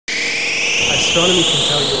Astronomy can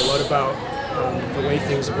tell you a lot about the way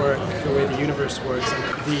things work, the way the universe works. And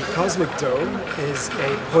the Cosmic Dome is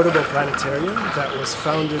a portable planetarium that was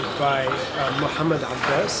founded by Moe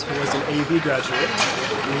Abbas, who was an AUB graduate.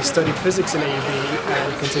 He studied physics in AUB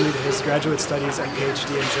and continued his graduate studies and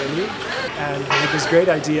PhD in Germany. And he had this great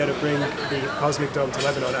idea to bring the Cosmic Dome to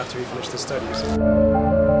Lebanon after he finished his studies.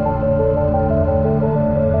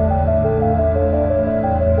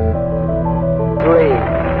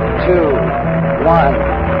 1,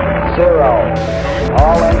 0.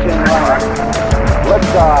 All engine running.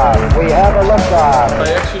 Liftoff. We have a liftoff.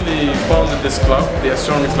 I actually founded this club, the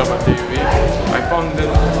Astronomy Club at the UV. I founded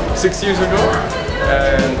it 6 years ago,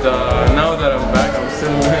 and now that I'm back, I'm still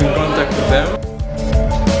in contact with them.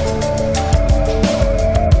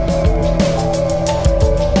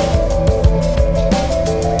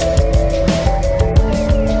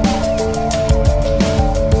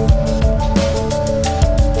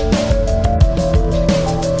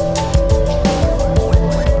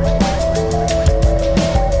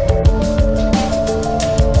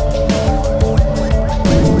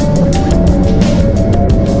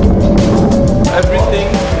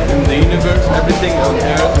 Everything on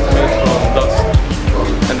Earth is made from dust,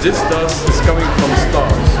 and this dust is coming from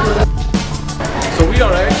stars. So we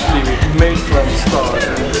are actually made from stars,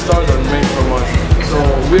 and the stars are made from us. So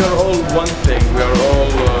we are all one thing, we are all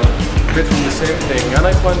made from the same thing, and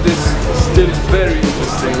I find this still very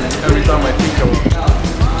interesting every time I think about it.